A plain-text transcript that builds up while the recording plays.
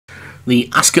The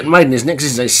Ascot Maiden is next.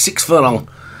 This is a 6 furlong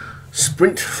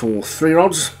sprint for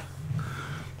 3-year-olds.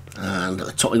 And at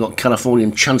the top we've got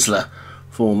Californian Chancellor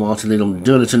for Martin Lidham,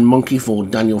 Durleton Monkey for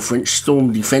Daniel French,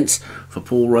 Storm Defence for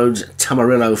Paul Rhodes,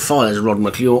 Tamarillo Fires, Rod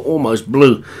McClure, Almost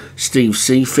Blue, Steve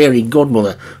C, Fairy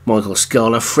Godmother, Michael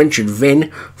Scala, French and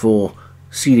Ven for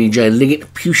CDJ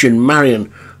Liggett, Pushin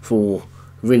Marion for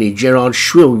Vinnie Gerard,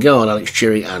 Shrill Guard, Alex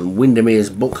Cherry, and Windermere's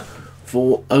Book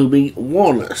for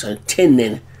Obi-Wan. So 10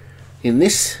 then in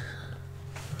this.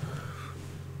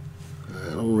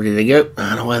 And all ready to go,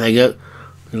 and away they go.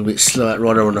 A little bit slow out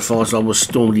rider on the far side was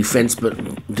Storm Defence, but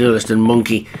Durliston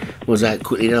Monkey was out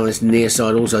quickly down this near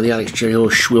side. Also the Alex Cherry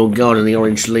horse Shrill Guard in the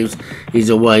orange sleeves is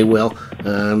away well,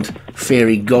 and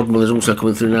Fairy Godmother's also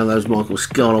coming through now. Those Michael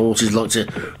Scala horses like to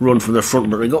run from the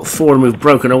front, but they got 4 of them who've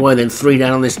broken away, then 3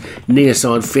 down on this near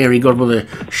side. Fairy Godmother,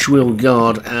 Shrill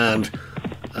Guard, and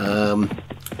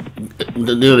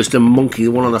the Durliston Monkey.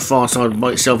 The one on the far side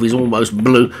by itself is Almost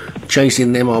Blue.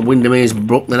 Chasing them are Windermere's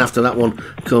Brook. Then after that one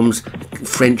comes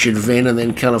French and Ven, and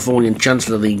then Californian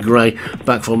Chancellor, the grey,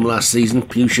 back from last season.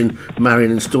 Pushin,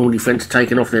 Marion and Storm Defence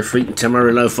taken off their feet, and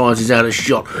Tamarillo Fires is out of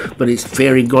shot, but it's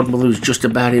Fairy Godmother who's just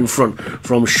about in front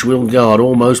from Shrill Guard,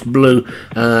 Almost Blue,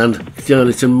 and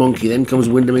Durliston Monkey. Then comes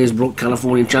Windermere's Brook.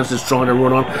 Californian Chancellor's trying to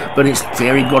run on, but it's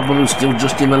Fairy Godmother who's still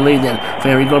just in the lead. Then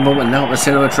Fairy Godmother now at the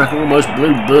centre of the track. Almost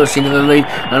Blue bursts into the lead,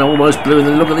 and Almost Blue. And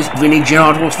then look at this Vinnie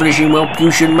Gerard horse finishing well.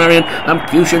 Pushin Marion, and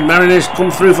Pushin Marion has come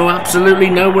through from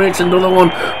absolutely nowhere. It's another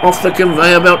one off the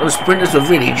conveyor belt, and sprinters for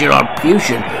Vinnie Gerard.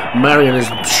 Pushin Marion has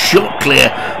shot clear.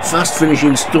 Fast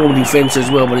finishing Storm Defence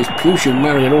as well, but it's Pushin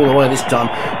Marion all the way this time.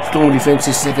 Storm Defence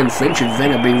is second. French and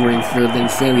Ven have been running third. Then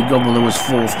Fairy Godmother was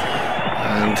fourth,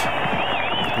 and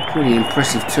a pretty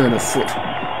impressive turn of foot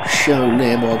shown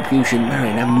there by Pushin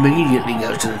Marion. Immediately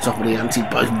goes to the top of the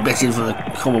ante-post, betting for the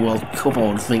Commonwealth Cup,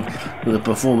 I would think, with a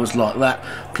performance like that.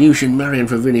 Pushin Marion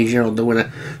for Vinnie Gerard, the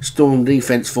winner. Storm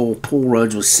Defence for Paul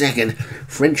Rhodes was second.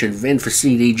 French and Ven for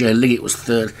CDJ Liggett was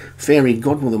third. Fairy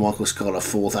Godmother, Michael Scholar,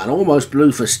 fourth. And Almost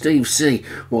Blue for Steve C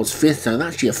was fifth. So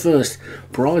that's your first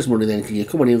prize money then. You're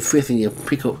coming in fifth and you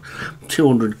pick up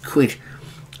 200 quid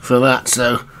for that.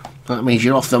 So that means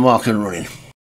you're off the mark and running.